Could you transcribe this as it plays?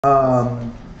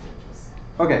Okay,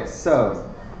 so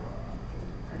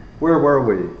where were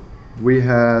we? We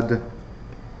had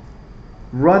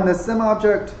run this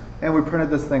SimObject and we printed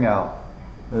this thing out,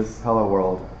 this hello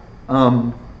world.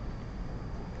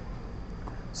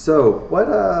 So what?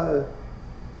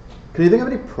 Can you think of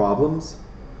any problems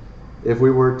if we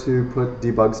were to put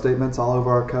debug statements all over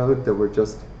our code that were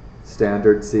just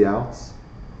standard couts?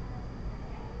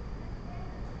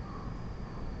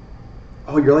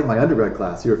 Oh, you're like my undergrad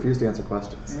class. You refuse to answer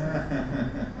questions.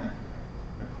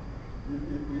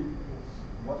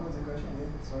 What was the question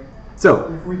again? Sorry.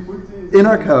 So, if we put in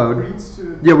our code,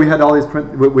 yeah, we had all these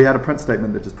we had a print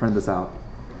statement that just printed this out.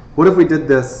 What if we did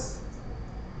this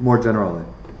more generally?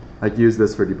 Like use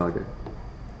this for debugging? So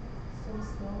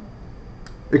slow.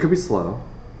 It could be slow.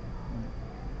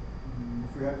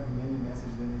 If we have many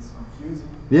messages, then it's confusing.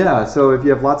 Yeah, so if you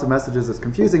have lots of messages, it's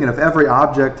confusing, and if every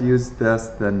object used this,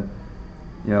 then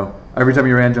every time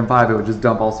you ran gem5, it would just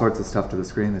dump all sorts of stuff to the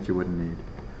screen that you wouldn't need.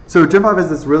 So gem5 has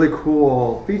this really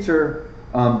cool feature,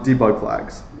 debug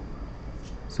flags.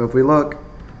 So if we look,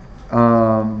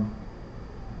 so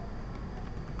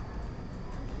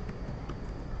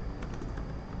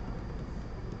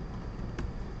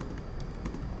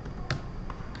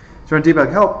in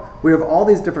debug help, we have all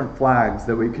these different flags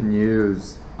that we can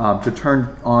use to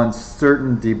turn on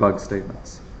certain debug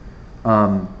statements.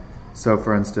 So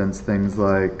for instance, things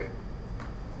like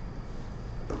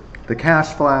the cache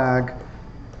flag,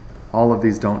 all of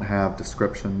these don't have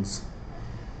descriptions.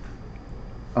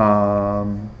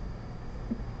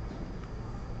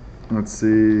 Let's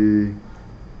see,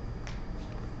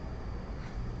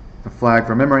 a flag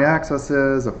for memory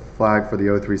accesses, a flag for the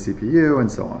O3 CPU,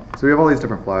 and so on. So we have all these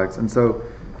different flags. And so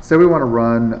say we want to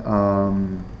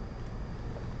run,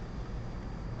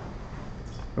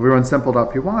 if we run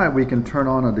simple.py, we can turn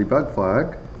on a debug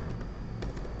flag.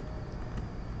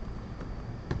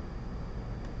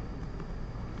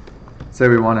 Say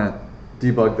we want to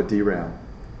debug the DRAM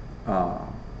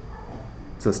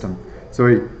system. So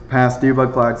we pass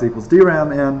debug flags equals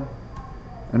DRAM in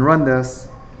and run this,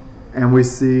 and we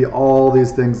see all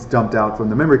these things dumped out from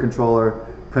the memory controller,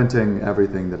 printing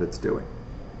everything that it's doing,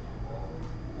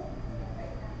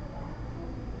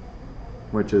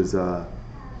 which is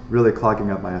really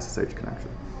clogging up my SSH connection.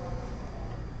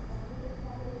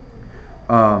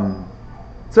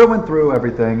 So it went through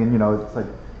everything, and it's like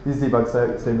these debug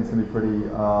statements can be pretty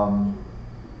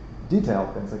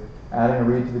detailed things, like adding a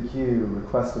read to the queue,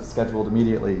 request if scheduled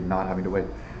immediately, not having to wait.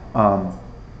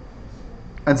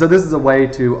 And so this is a way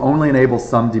to only enable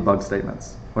some debug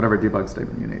statements, whatever debug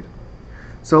statement you need.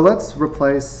 So let's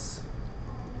replace,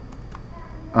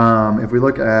 if we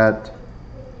look at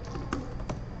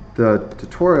the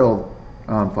tutorial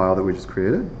file that we just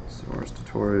created, source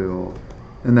tutorial,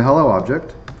 in the hello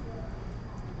object,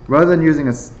 rather than using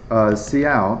a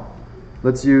cout,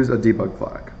 let's use a debug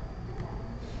flag.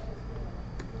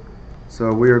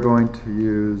 So we are going to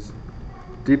use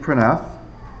dprintf.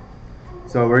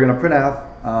 So we're going to printf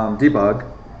debug,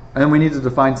 and then we need to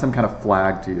define some kind of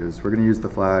flag to use. We're going to use the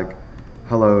flag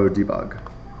hello debug.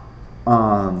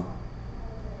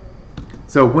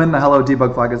 So when the hello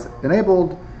debug flag is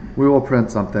enabled, we will print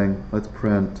something. Let's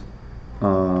print,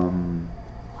 to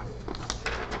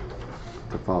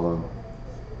follow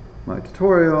my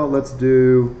tutorial, let's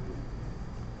do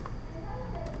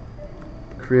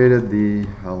created the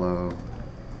hello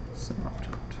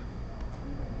SimObject.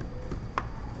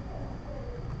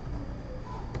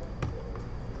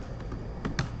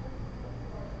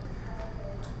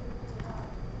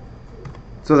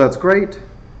 So that's great.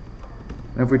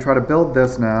 And if we try to build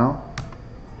this now,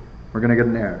 we're going to get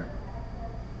an error.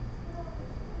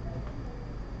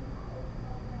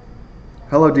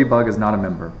 Hello debug is not a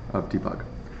member of debug.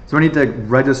 So we need to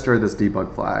register this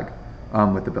debug flag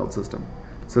with the build system.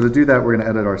 So to do that, we're going to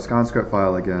edit our script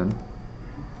file again.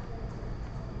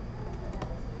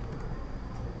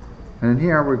 And in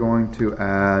here, we're going to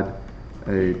add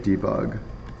a debug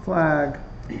flag.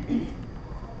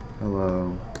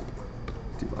 Hello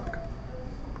debug.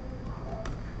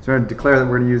 So we're going to declare that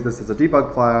we're going to use this as a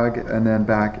debug flag, and then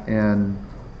back in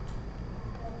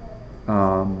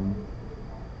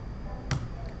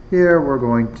here, we're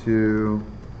going to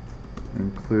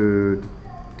include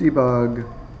debug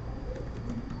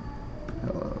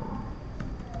hello.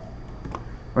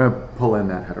 We're going to pull in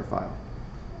that header file.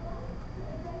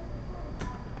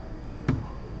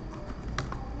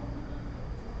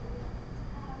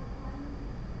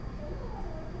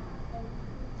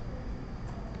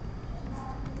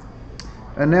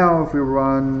 And now if we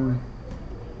run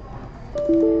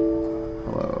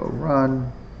hello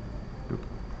run,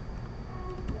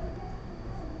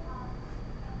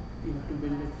 You have to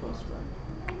build it first,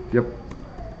 right? Yep,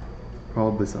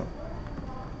 probably so.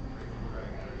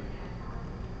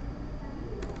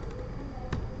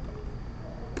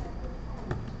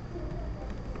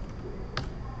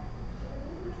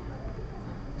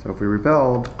 So if we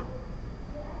rebuild,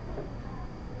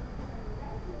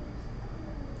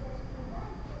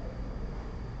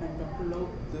 And Dr. Lowe,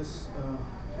 this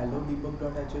hello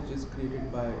debug.sh is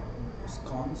created by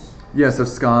sconce. yeah, so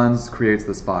sconce creates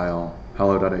this file,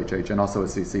 hello.hh, and also a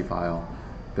CC file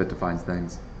that defines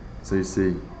things. So you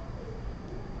see,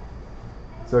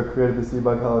 so it created this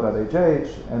debug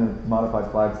hello.hh and it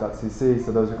modified flags.cc,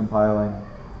 so those are compiling.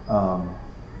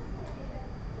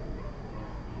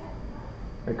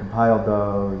 It compiled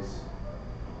those,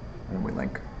 and we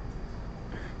link.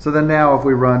 So then now if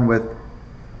we run with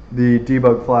the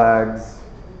debug flags,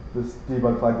 this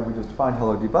debug flag that we just defined,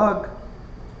 hello debug,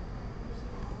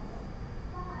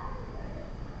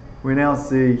 we now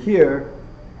see here,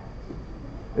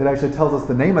 it actually tells us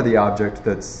the name of the object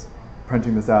that's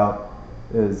printing this out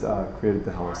is created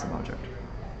the hello SimObject.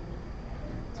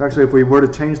 So actually if we were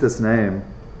to change this name,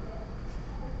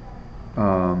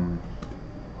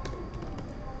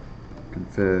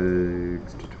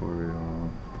 configs tutorial,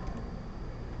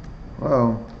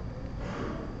 hello.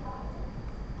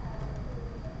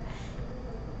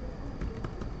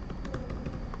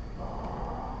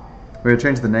 We're going to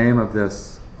change the name of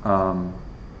this, the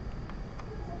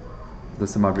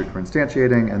SimObject for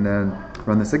instantiating, and then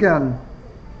run this again.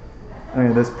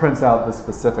 And this prints out the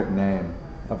specific name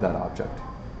of that object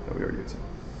that we were using.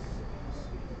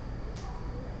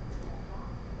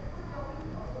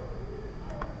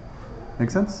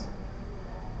 Make sense?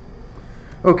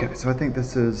 Okay, so I think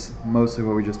this is mostly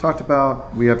what we just talked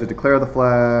about. We have to declare the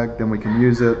flag, then we can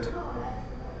use it.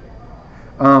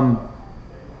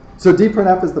 So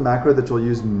dprintf is the macro that you'll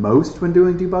use most when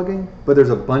doing debugging, but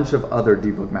there's a bunch of other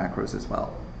debug macros as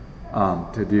well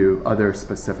to do other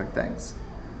specific things.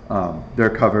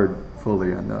 They're covered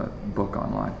fully in the book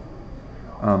online.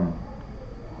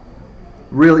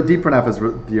 Really, dprintf is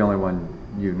the only one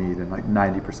you need in like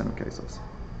 90% of cases.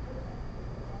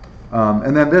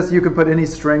 And then this, you can put any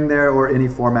string there or any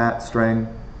format string,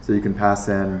 so you can pass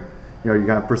in, you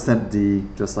got %d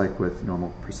just like with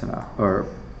normal %f or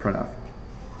printf.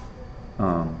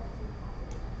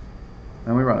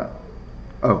 And we run it.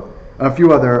 Oh, and a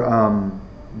few other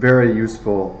very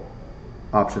useful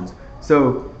options.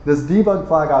 So this debug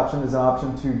flag option is an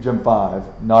option to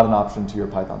gem5, not an option to your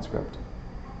Python script.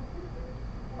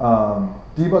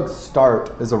 Debug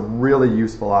start is a really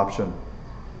useful option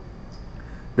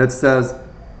that says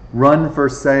run for,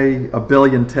 say, 1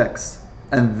 billion ticks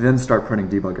and then start printing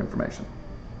debug information.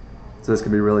 So this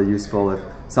can be really useful if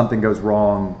something goes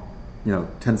wrong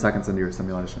 10 seconds into your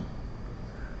simulation.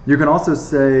 You can also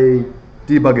say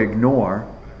debug ignore,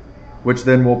 which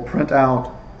then will print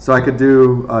out. So I could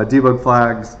do debug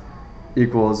flags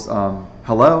equals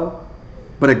hello,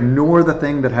 but ignore the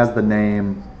thing that has the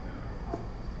name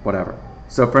whatever.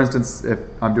 So for instance, if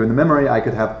I'm doing the memory, I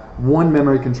could have one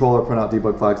memory controller print out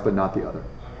debug flags, but not the other,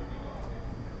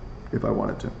 if I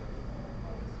wanted to.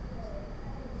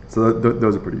 So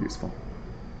those are pretty useful.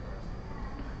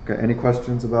 Okay, any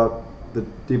questions about the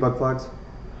debug flags?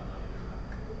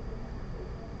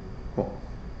 Cool.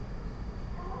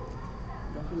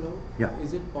 Dr. Lowe, Yeah.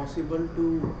 is it possible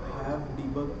to have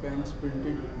debug prints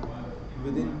printed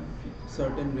within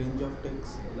certain range of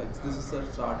ticks? Like this is the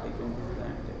start tick and this is the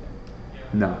end tick.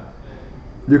 No.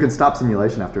 You can stop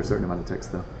simulation after a certain amount of ticks,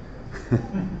 though.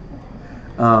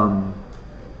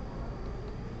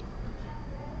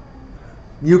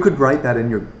 You could write that in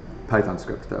your Python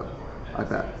script, though, I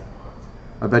bet.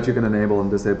 I bet you can enable and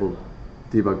disable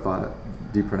debug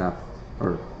dprintf,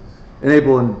 or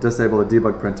enable and disable the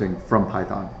debug printing from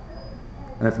Python.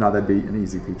 And if not, that'd be an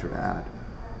easy feature to add.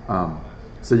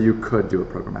 So you could do it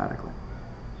programmatically.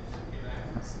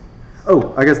 Yes.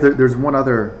 Oh, I guess there's one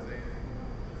other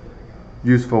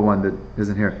useful one that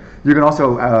isn't here. You can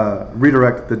also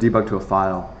redirect the debug to a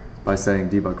file by saying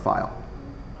debug file.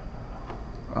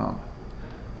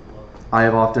 I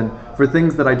have often, for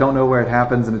things that I don't know where it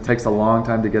happens and it takes a long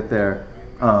time to get there,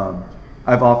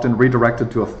 I've often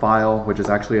redirected to a file which is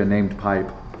actually a named pipe,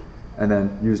 and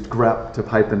then used grep to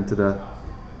pipe into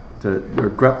or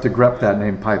grep to grep that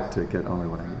named pipe to get only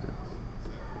what I needed.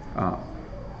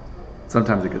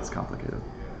 Sometimes it gets complicated,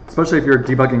 especially if you're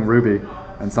debugging Ruby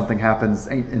and something happens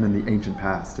in the ancient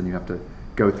past and you have to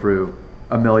go through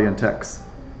 1 million ticks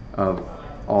of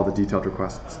all the detailed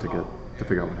requests to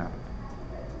figure out what happened.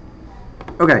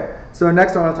 Okay, so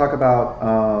next I want to talk about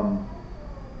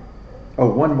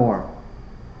one more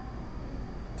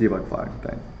debug flag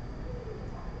thing.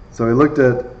 So we looked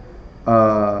at,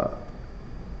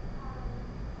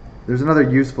 there's another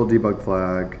useful debug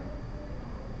flag.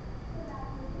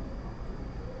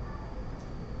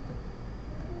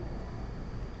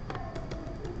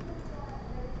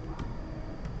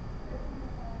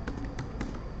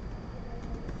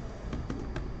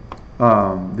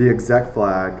 The exec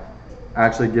flag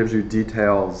actually gives you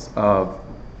details of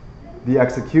the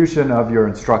execution of your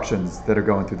instructions that are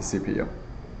going through the CPU.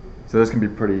 So this can be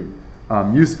pretty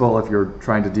useful if you're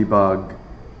trying to debug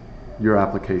your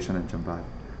application in gem5.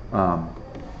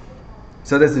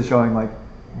 So this is showing like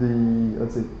the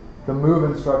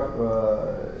move instruct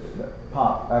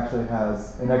pop actually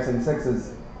has in x86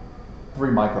 is 3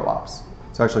 micro-ops.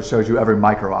 So it actually shows you every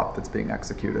micro-op that's being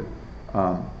executed.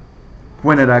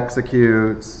 When it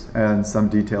executes and some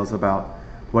details about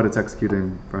what it's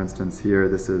executing. For instance, here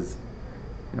this is,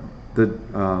 the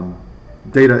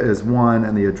data is 1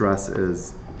 and the address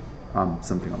is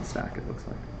something on the stack, it looks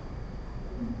like.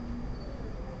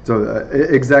 So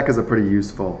exec is a pretty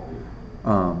useful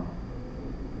debug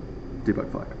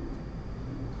flag.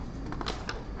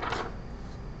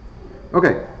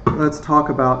 Okay, let's talk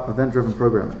about event-driven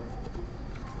programming.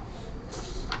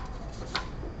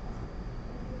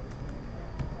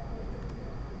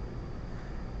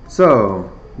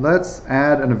 So let's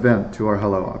add an event to our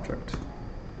hello object.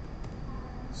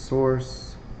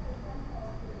 Source.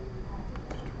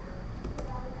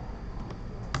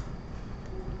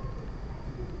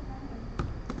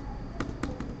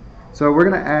 So we're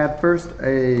going to add first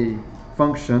a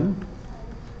function.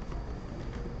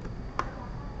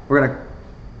 We're going to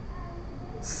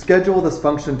schedule this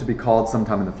function to be called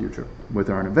sometime in the future with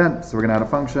our event. So we're going to add a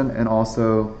function and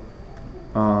also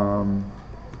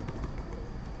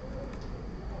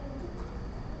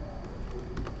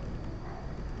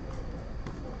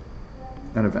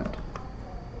an event.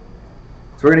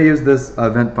 So we're going to use this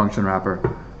event function wrapper,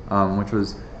 which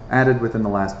was added within the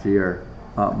last year,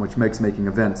 which makes making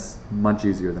events much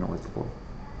easier than it was before.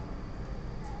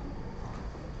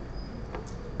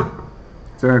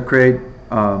 So we're going to create,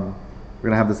 we're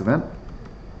going to have this event.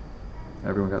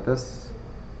 Everyone got this?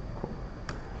 Cool.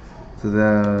 So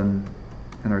then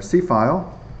in our C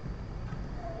file,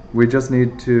 we just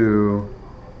need to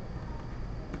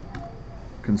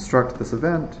construct this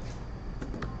event.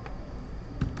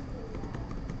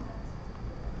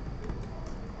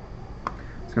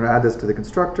 It's going to add this to the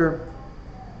constructor.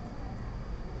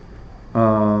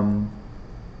 And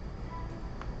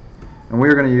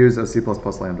we're going to use a C++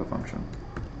 Lambda function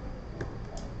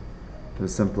to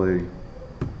simply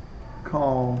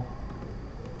call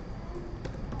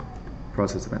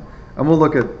process event. And we'll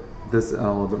look at this in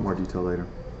a little bit more detail later.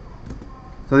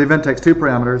 So the event takes 2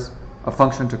 parameters, a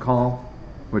function to call,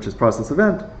 which is process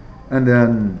event, and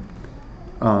then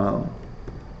a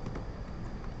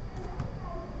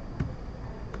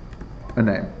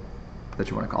name that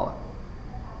you want to call it.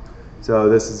 So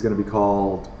this is going to be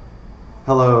called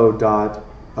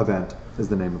hello.event is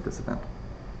the name of this event.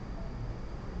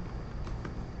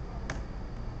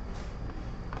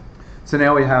 So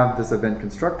now we have this event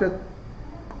constructed,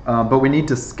 but we need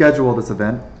to schedule this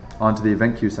event onto the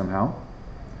event queue somehow.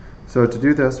 So to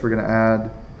do this, we're going to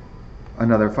add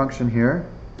another function here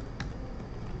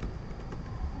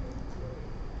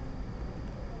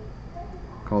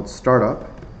called startup.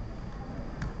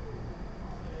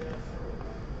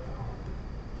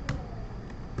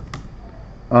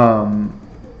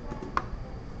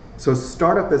 So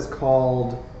startup is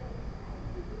called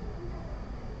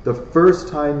the first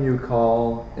time you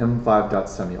call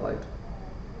m5.simulate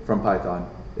from Python.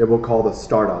 It will call the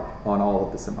startup on all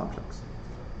of the SimObjects.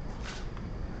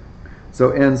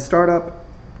 So in startup,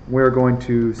 we're going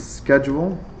to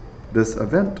schedule this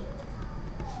event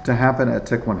to happen at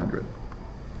tick 100.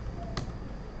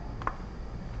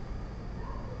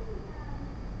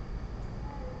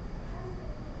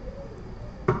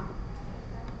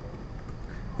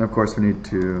 And of course, we need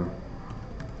to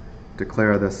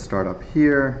declare this startup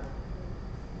here.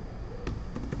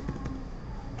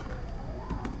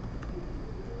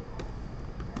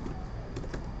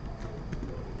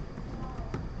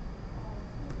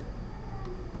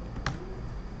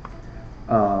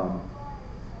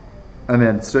 And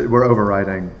then we're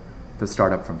overriding the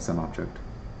startup from SimObject.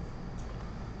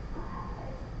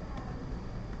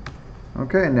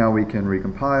 Okay, now we can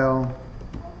recompile.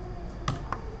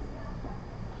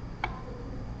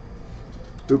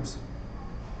 Oops.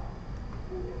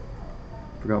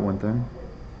 Forgot one thing.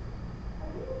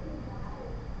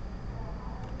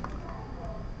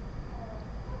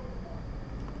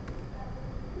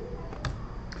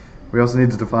 We also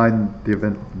need to define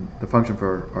the function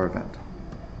for our event.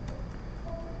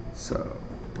 So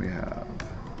we have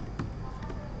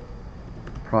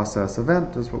process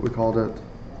event is what we called it.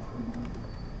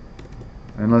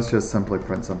 And let's just simply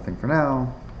print something for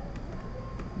now.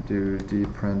 Do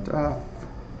dprintf.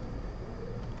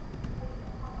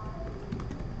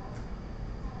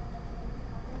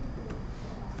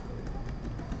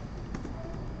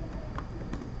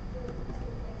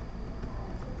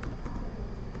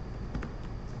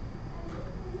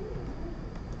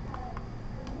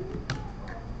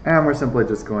 And we're simply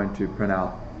just going to print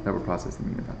out that we're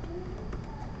processing the event.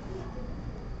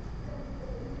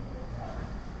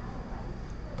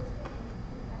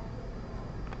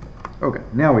 Okay,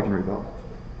 now we can rebuild.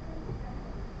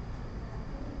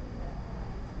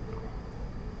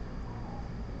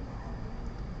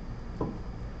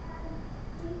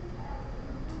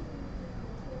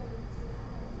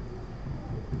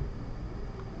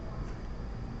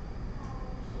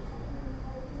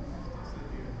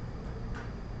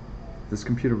 This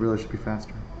computer really should be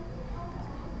faster.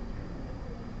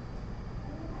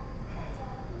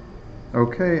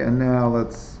 Okay, and now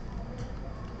let's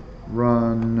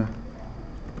run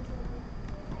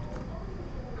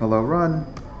hello run.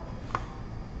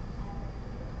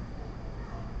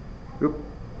 Oop,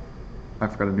 I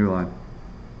forgot a new line.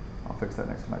 I'll fix that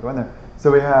next time I go in there.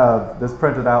 So we have this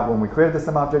printed out when we created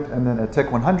the SimObject, and then at tick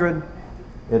 100,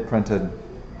 it printed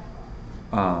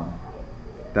that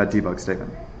debug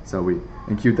statement. So we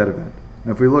enqueued that event.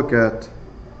 Now if we look at,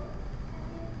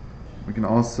 we can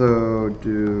also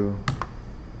do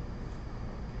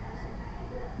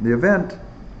the event.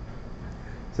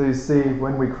 So you see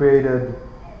when we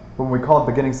called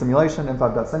beginning simulation,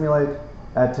 m5.simulate,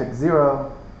 at tick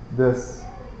 0, this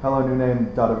hello new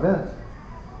name.event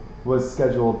was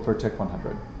scheduled for tick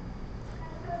 100.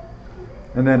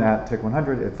 And then at tick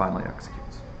 100, it finally executes.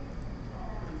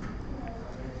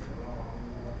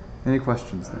 Any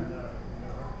questions there?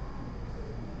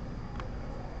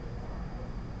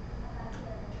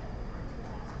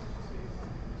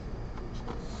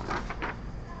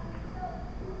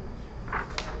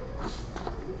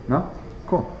 No?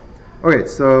 Cool. Okay,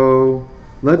 so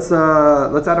let's add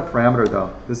a parameter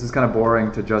though. This is kind of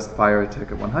boring to just fire a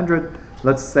tick at 100.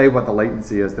 Let's say what the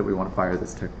latency is that we want to fire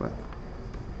this tick with.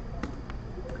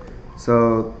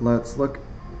 So let's look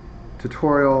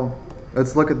tutorial.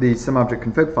 Let's look at the SimObject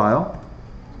config file,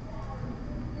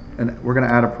 and we're going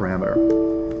to add a parameter.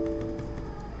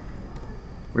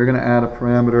 We're going to add a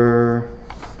parameter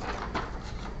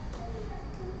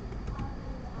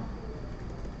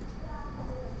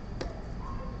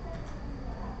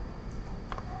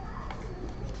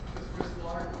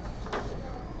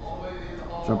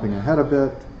jumping ahead a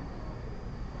bit.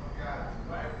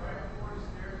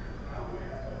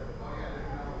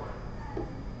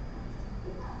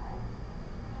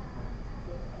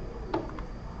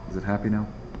 Is it happy now?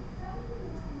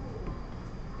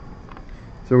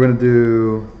 So we're going to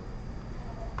do,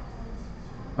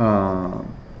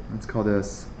 let's call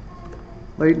this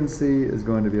latency is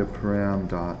going to be a param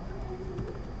dot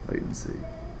latency.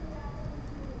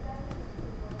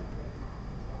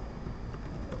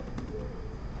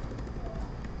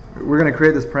 We're going to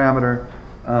create this parameter.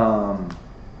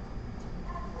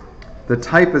 The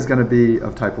type is going to be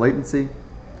of type latency.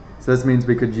 So this means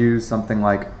we could use something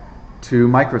like 2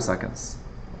 microseconds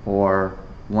or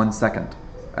 1 second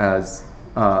as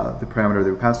the parameter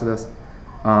that we pass to this.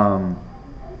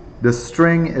 This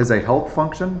string is a help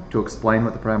function to explain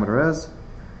what the parameter is.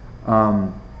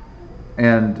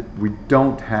 And we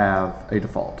don't have a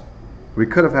default. We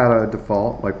could have had a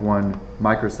default, like 1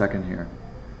 microsecond here.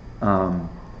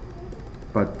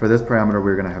 But for this parameter,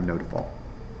 we're going to have no default.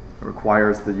 It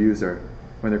requires the user,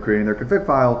 when they're creating their config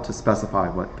file, to specify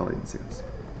what the latency is.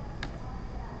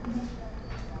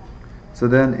 So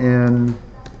then in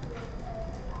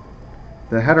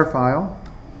the header file,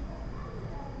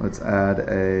 let's add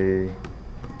a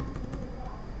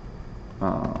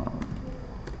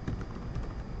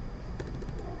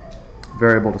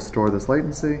variable to store this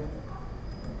latency.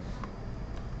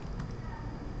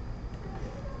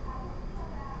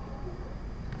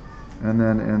 And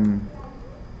then in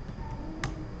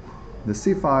the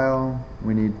C file,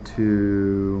 we need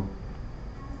to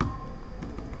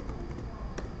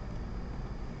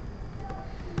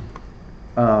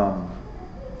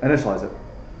initialize it.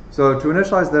 So to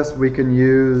initialize this, we can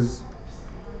use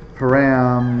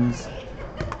params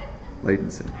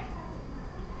latency.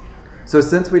 So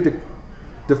since we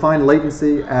define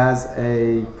latency as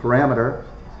a parameter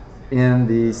in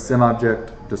the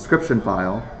SimObject description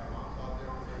file,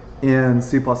 in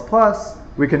C++,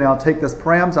 we can now take this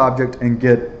params object and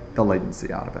get the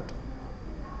latency out of it.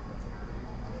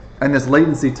 And this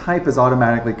latency type is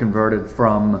automatically converted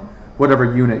from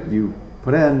whatever unit you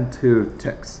put in to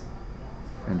ticks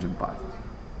in gem5.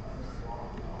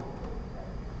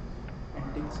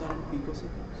 And ticks are in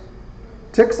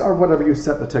picoseconds. Ticks are whatever you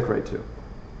set the tick rate to.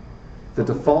 The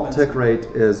default tick rate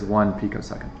is 1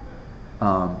 picosecond.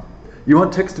 You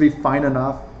want ticks to be fine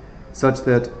enough such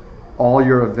that all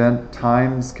your event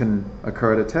times can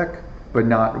occur at a tick, but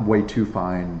not way too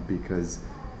fine, because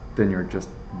then you're just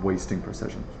wasting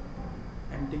precision.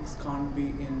 And ticks can't be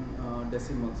in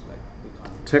decimals, like they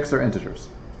can't. Ticks are integers,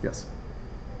 yes.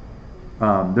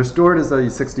 They're stored as a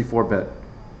 64-bit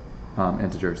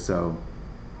integer, so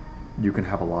you can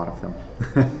have a lot of them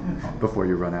before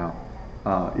you run out,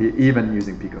 even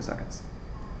using picoseconds.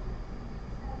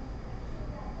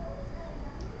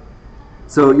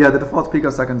 So yeah, the default's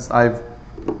picoseconds. I've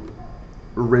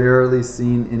rarely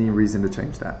seen any reason to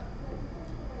change that.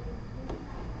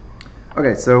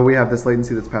 Okay, so we have this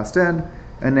latency that's passed in,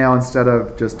 and now instead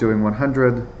of just doing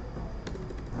 100,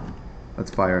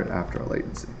 let's fire it after a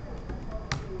latency.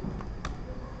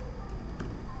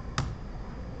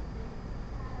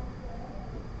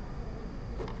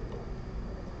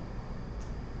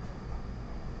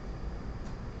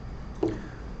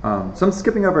 So I'm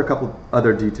skipping over a couple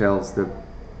other details that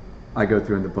I go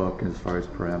through in the book as far as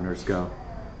parameters go.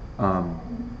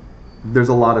 There's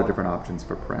a lot of different options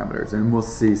for parameters, and we'll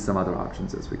see some other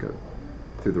options as we go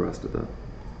through the rest of the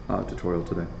tutorial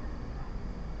today.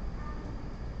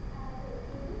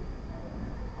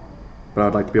 But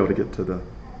I'd like to be able to get to the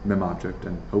mem object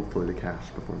and hopefully the cache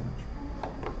before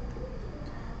lunch.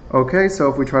 Okay,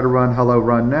 so if we try to run hello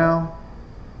run now,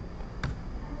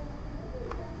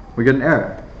 we get an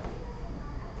error.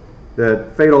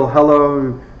 The fatal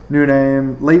hello new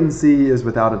name latency is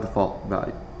without a default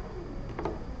value.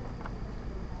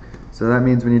 So that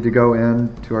means we need to go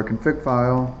into our config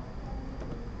file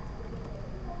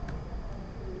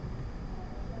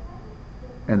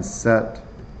and set,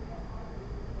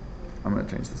 I'm going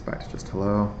to change this back to just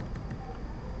hello.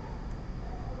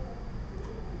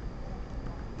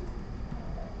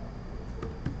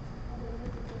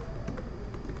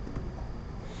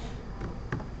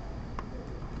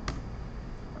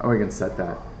 Oh, we can set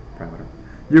that parameter.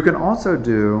 You can also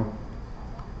do,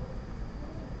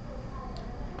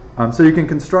 so you can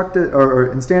construct it or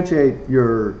instantiate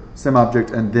your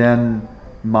SimObject and then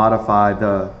modify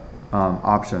the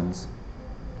options.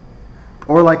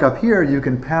 Or like up here, you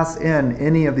can pass in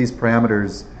any of these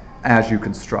parameters as you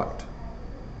construct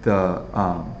the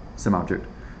SimObject.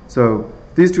 So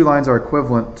these two lines are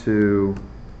equivalent to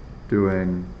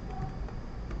doing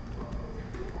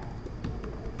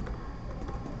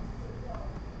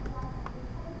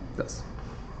this.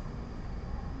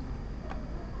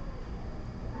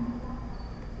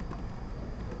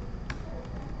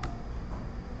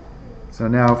 So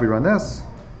now if we run this,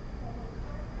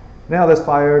 now this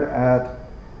fired at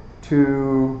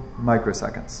 2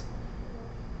 microseconds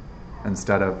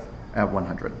instead of at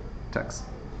 100 ticks.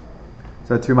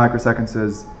 So 2 microseconds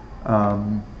is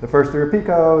the first 3 are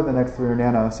pico, the next 3 are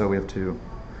nano, so we have 2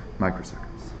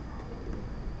 microseconds.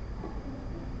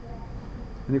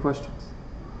 Any questions?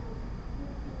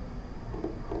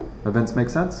 Events make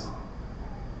sense?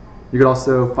 You could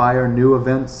also fire new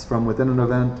events from within an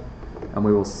event, and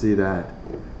we will see that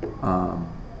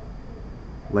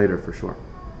later for sure.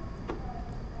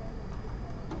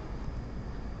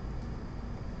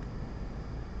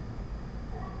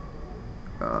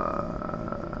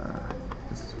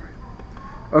 This is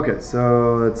right. Okay,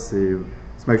 so let's see.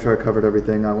 Let's make sure I covered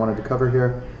everything I wanted to cover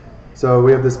here. So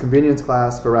we have this convenience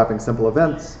class for wrapping simple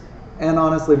events, and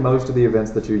honestly, most of the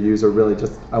events that you use are really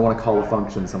just, I want to call a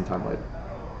function sometime later.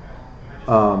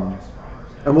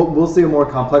 And we'll see a more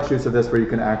complex use of this where you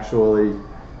can actually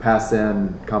pass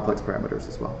in complex parameters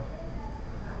as well.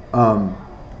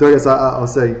 Though yes, I'll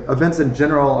say events in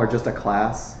general are just a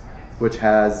class which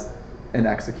has an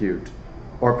execute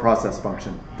or process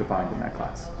function defined in that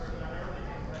class.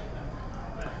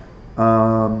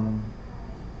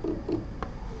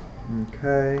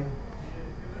 Okay.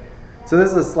 So this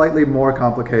is a slightly more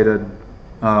complicated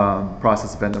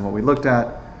process event than what we looked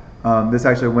at. This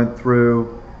actually went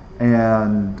through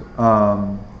and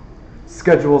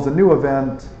schedules a new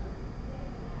event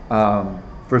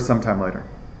for some time later.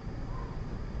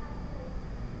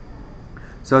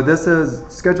 So this is,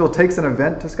 schedule takes an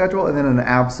event to schedule and then an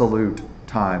absolute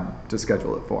time to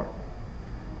schedule it for.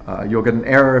 You'll get an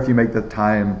error if you make the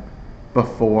time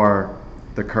before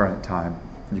the current time.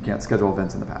 You can't schedule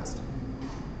events in the past.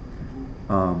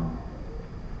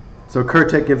 So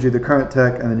current gives you the current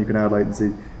tick, and then you can add latency.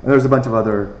 And there's a bunch of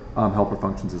other helper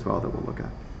functions as well that we'll look at.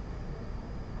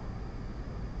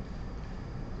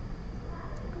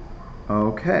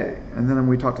 Okay, and then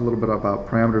we talked a little bit about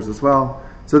parameters as well.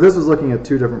 So this was looking at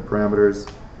two different parameters.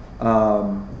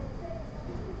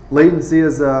 Latency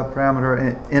is a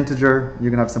parameter, integer. You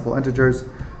can have simple integers.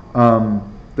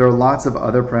 There are lots of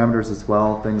other parameters as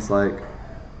well, things like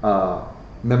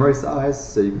memory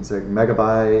size. So you can say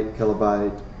megabyte,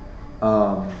 kilobyte.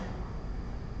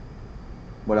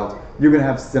 What else? You can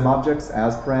have SimObjects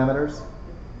as parameters.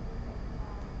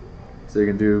 So you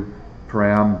can do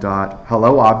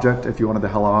param.helloObject if you wanted the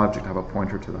hello object to have a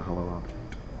pointer to the hello object.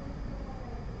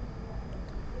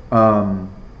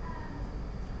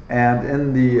 And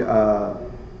in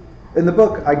the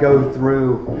book, I go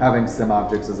through having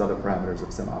SimObjects as other parameters of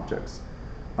SimObjects,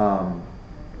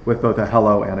 with both a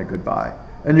hello and a goodbye.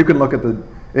 And you can look at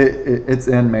it's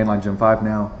in mainline gem5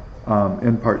 now.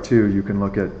 In part 2, you can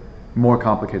look at more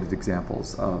complicated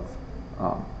examples of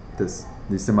these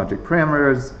SimObject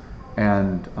parameters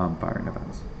and firing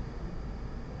events.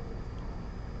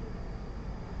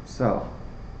 So,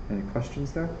 any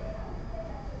questions there?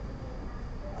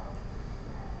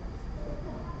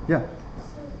 Yeah. So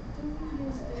do we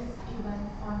use this event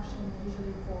function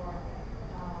usually for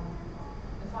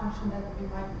the function that we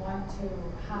might want to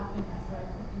happen in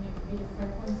a bit of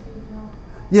frequency, you know?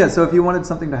 Yeah, so if you wanted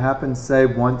something to happen, say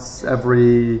once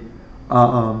every,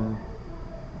 so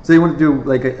you want to do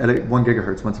like at 1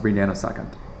 gigahertz, once every nanosecond,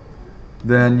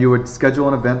 then you would schedule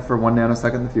an event for 1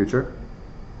 nanosecond in the future,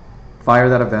 fire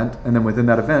that event, and then within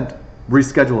that event,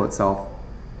 reschedule itself.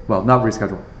 Well, not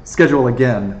reschedule, schedule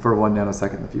again for 1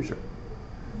 nanosecond in the future.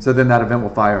 So then that event will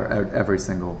fire at every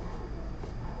single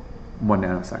 1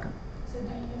 nanosecond. So do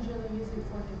you usually use it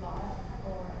for debug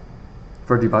or?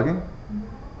 For debugging?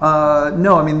 Mm-hmm.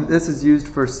 No, I mean, this is used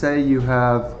for, say you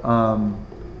have,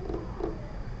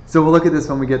 so we'll look at this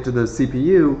when we get to the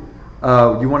CPU.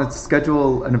 You want to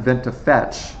schedule an event to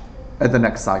fetch at the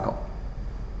next cycle.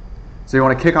 So you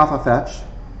want to kick off a fetch.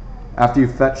 After you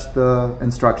fetch the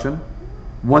instruction,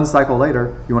 1 cycle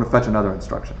later, you want to fetch another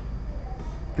instruction.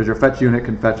 Because your fetch unit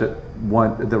can fetch at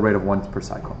the rate of 1 per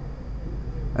cycle.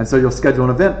 And so you'll schedule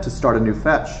an event to start a new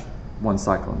fetch 1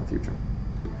 cycle in the future.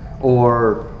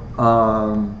 Or,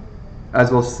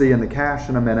 as we'll see in the cache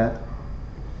in a minute,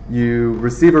 you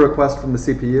receive a request from the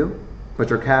CPU, but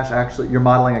your cache actually, you're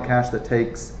modeling a cache that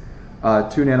takes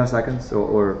 2 nanoseconds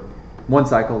or 1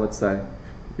 cycle, let's say.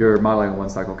 You're modeling a 1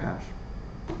 cycle cache.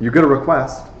 You get a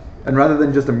request, and rather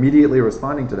than just immediately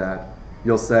responding to that,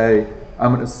 you'll say,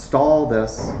 I'm going to stall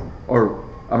this, or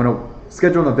I'm going to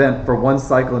schedule an event for 1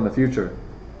 cycle in the future,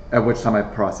 at which time I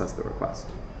process the request.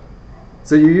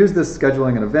 So you use this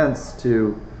scheduling and events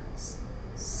to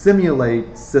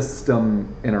simulate system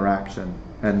interaction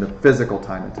and the physical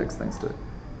time it takes things to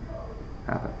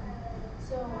happen.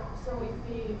 So if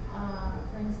we,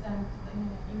 for instance,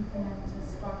 implement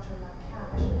a structure like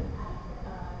cache,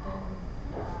 then,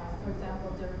 for example,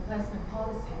 the replacement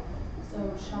policy. So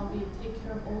shall we take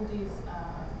care of all these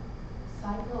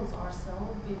cycles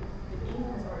ourselves with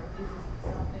events, or is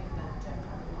this something that gem5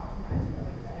 will automatically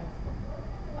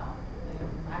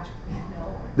magically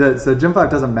know? So gem5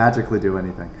 doesn't magically do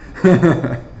anything.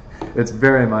 It's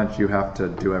very much you have to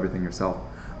do everything yourself.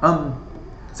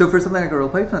 So for something like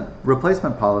a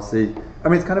replacement policy, I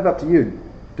mean, it's kind of up to you.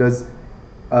 Do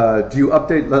you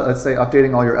update, let's say,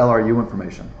 updating all your LRU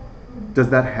information? Does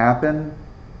that happen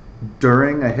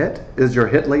during a hit? Is your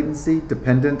hit latency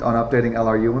dependent on updating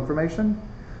LRU information?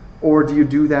 Or do you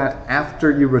do that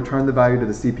after you return the value to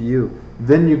the CPU?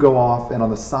 Then you go off and on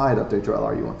the side update your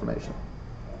LRU information.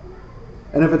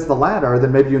 And if it's the latter,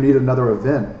 then maybe you need another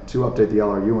event to update the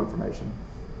LRU information.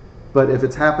 But if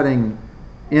it's happening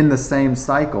in the same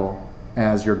cycle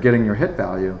as you're getting your hit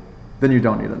value, then you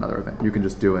don't need another event. You can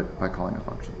just do it by calling a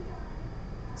function.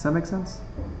 Does that make sense?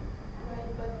 Right,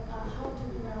 but how do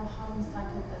you know how many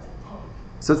cycles does it take?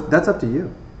 So that's up to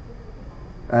you.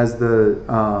 As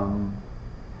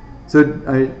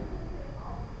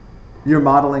you're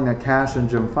modeling a cache in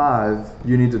gem5,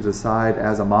 you need to decide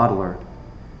as a modeler,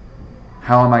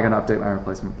 how am I going to update my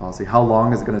replacement policy? How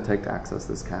long is it going to take to access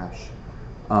this cache?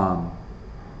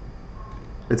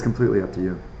 It's completely up to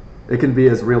you. It can be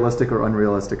as realistic or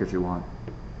unrealistic as you want,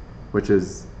 which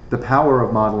is the power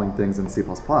of modeling things in C++,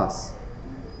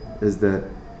 is that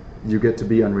you get to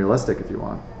be unrealistic if you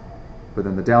want. But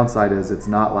then the downside is it's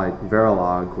not like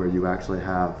Verilog where you actually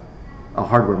have a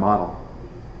hardware model.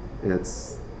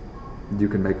 You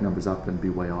can make numbers up and be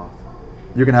way off.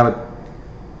 You can have an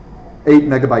 8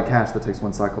 megabyte cache that takes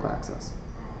 1 cycle to access.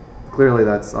 Clearly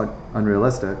that's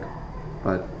unrealistic,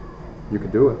 but you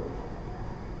can do it.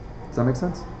 Does that make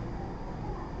sense?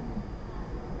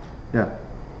 Yeah.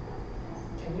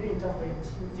 Can you interpret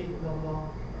using the law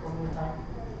one more time?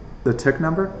 The tick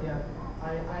number? Yeah,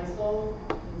 I saw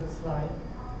in the slide.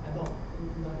 I don't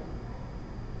in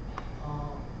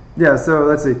the Yeah, so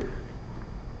let's see.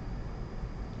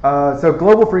 So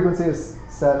global frequency is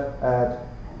set at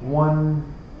 1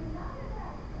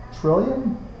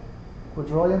 trillion,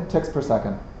 quadrillion ticks per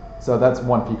second. So that's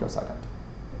 1 picosecond.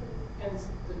 and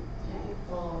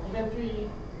the event 3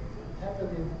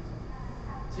 happened in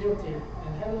 0 tick,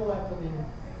 and hello happened in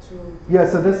 2. Yeah,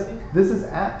 so this is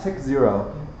at tick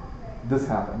 0. This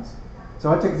happens.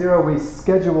 So at tick 0, we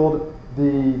scheduled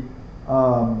the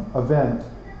event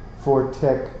for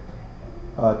tick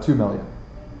 2 million.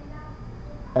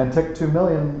 And tick 2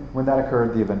 million, when that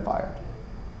occurred, the event fired.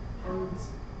 And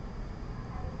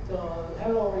the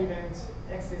hello event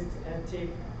exists at tick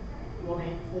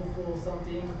 1844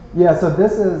 something. Yeah, so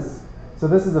this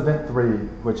is event 3,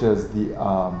 which is the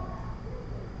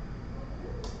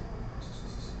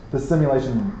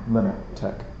simulation limit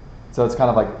tick. So it's kind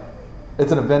of like,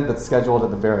 it's an event that's scheduled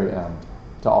at the very end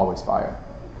to always fire.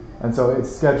 And so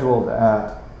it's scheduled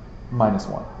at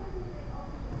 -1.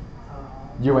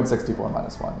 UN64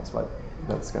 -1 is what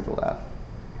that's scheduled at.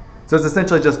 So it's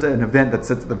essentially just an event that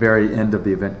sits at the very end of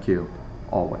the event queue,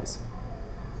 always.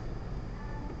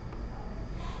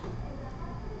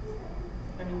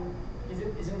 I mean,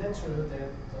 isn't that true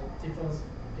that the difference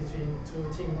between two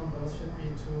tick numbers should be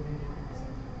 2 million?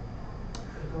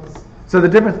 Because So the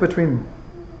difference between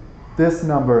this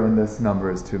number and this number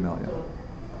is 2 million.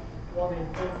 the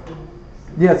 1844.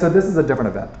 Yeah, so this is a different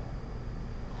event.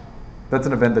 That's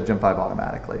an event that gem5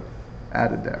 automatically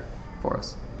added there for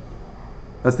us.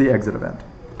 That's the exit event.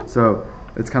 So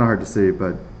it's kind of hard to see,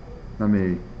 but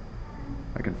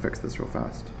I can fix this real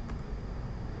fast.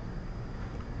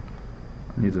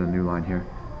 I needed a new line here.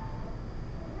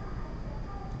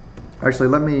 Actually,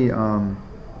 let me,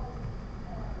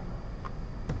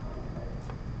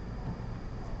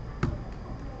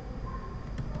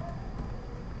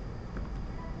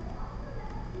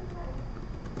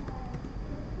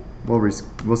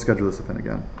 we'll schedule this event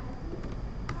again.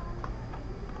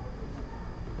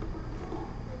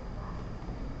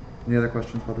 Any other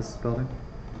questions about this building?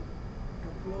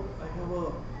 Well, I have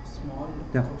a small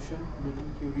Yeah. question, little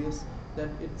curious, that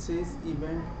it says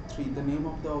event 3. The name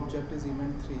of the object is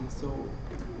event 3. So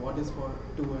what is for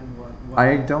 2 and 1?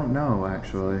 I don't know,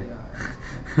 actually.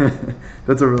 Yeah.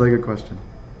 That's a really good question.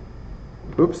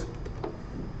 Oops.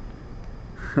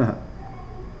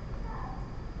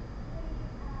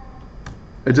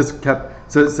 It just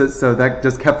kept, so that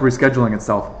just kept rescheduling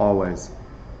itself always.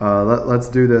 Let's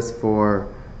do this for,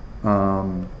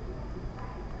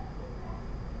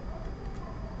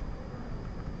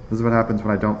 this is what happens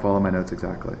when I don't follow my notes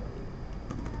exactly.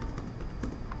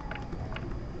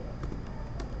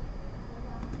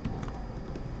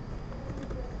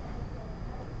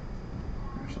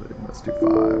 Actually, let's do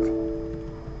 5.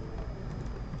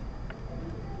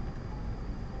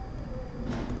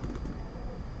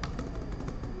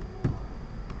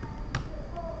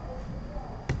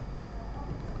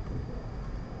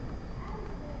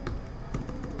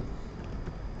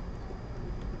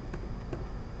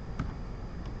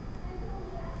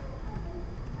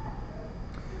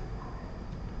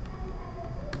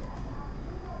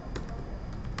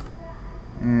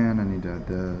 And I need to add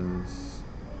this.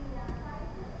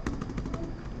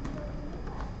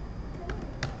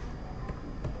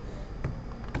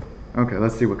 Okay,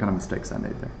 let's see what kind of mistakes I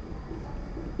made there.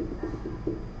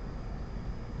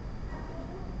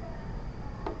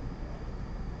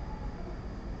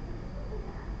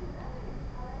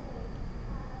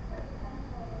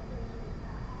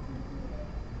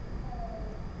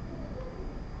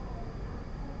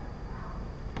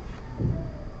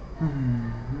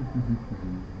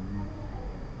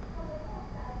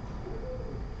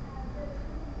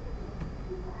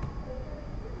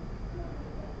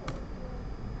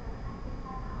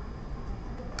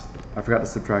 I forgot to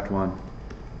subtract 1.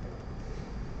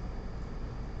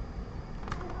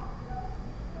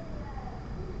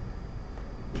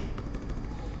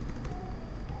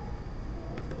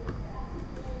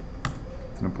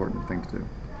 It's an important thing to do.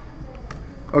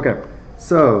 Okay,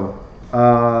 so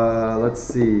let's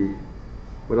see.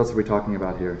 What else are we talking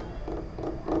about here?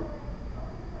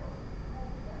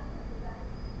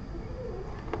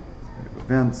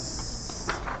 Events.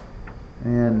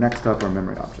 And next up are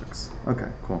memory objects. Okay,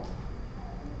 cool.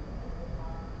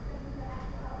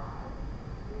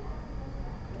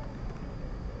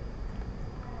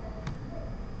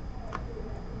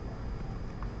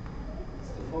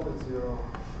 It's defaulted 0.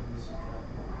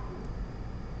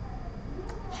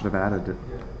 Should have added it.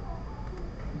 Yeah.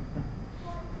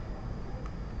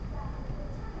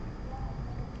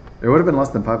 It would have been less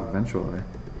than 5 eventually.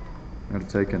 I'd have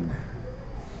taken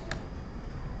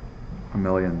a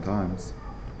million times.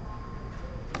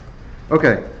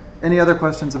 Okay, any other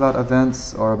questions about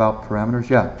events or about parameters?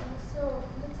 Yeah? So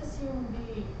let's assume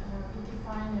we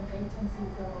define a latency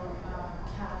for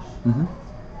cache. Mm-hmm.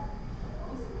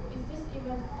 Is this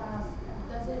event class,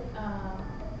 does it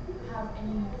have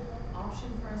any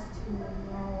option for us to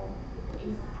know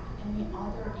if any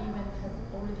other event has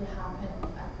already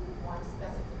happened at one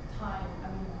specific time? I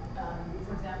mean,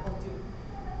 for example,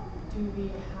 do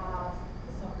we have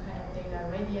some kind of data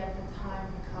ready at the time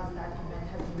because that event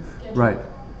has been scheduled? Right.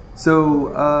 So,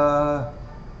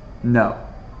 no.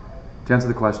 To answer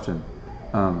the question,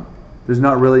 there's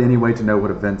not really any way to know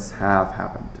what events have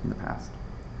happened in the past.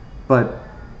 But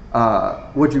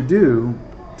what you do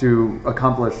to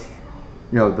accomplish,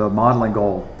 the modeling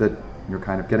goal that you're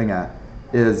kind of getting at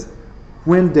is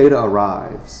when data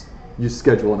arrives, you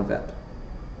schedule an event.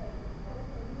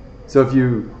 So if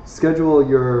you schedule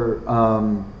your,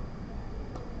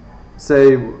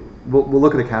 say, we'll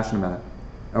look at a cache in a minute,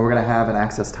 and we're going to have an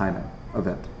access timing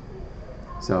event.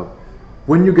 So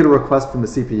when you get a request from the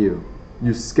CPU,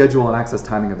 you schedule an access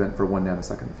timing event for 1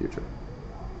 nanosecond in the future.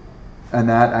 And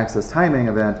that access timing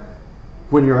event,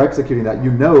 when you're executing that,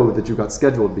 you know that you got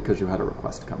scheduled because you had a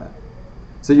request come in.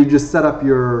 So you just set up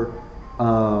your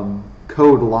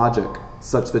code logic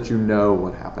such that you know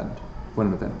what happened when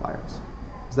an event fires.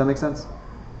 Does that make sense?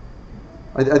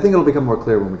 I think it'll become more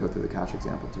clear when we go through the cache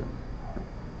example too.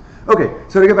 Okay,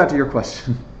 so to get back to your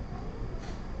question.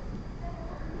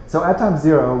 So at time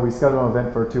 0, we schedule an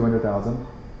event for 200,000.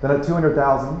 Then at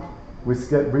 200,000, we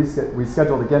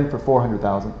scheduled again for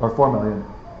 400,000 or 4 million.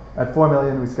 At 4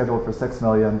 million, we scheduled for 6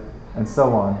 million, and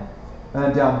so on. And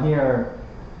then down here,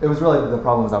 it was really the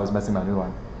problem was I was missing my new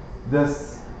line.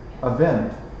 This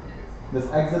event, this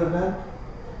exit event,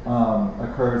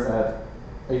 occurs at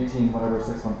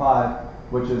 18/615,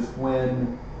 which is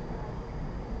when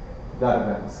that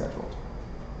event was scheduled.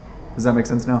 Does that make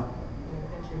sense now?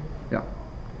 Thank you. Yeah.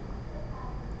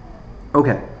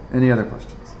 Okay, any other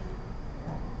questions?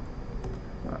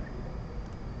 All right.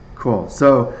 Cool,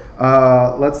 so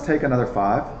let's take another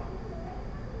 5,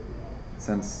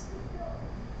 since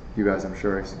you guys, I'm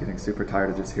sure, are getting super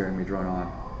tired of just hearing me drone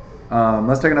on.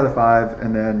 Let's take another 5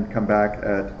 and then come back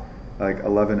at like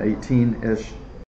 11:18-ish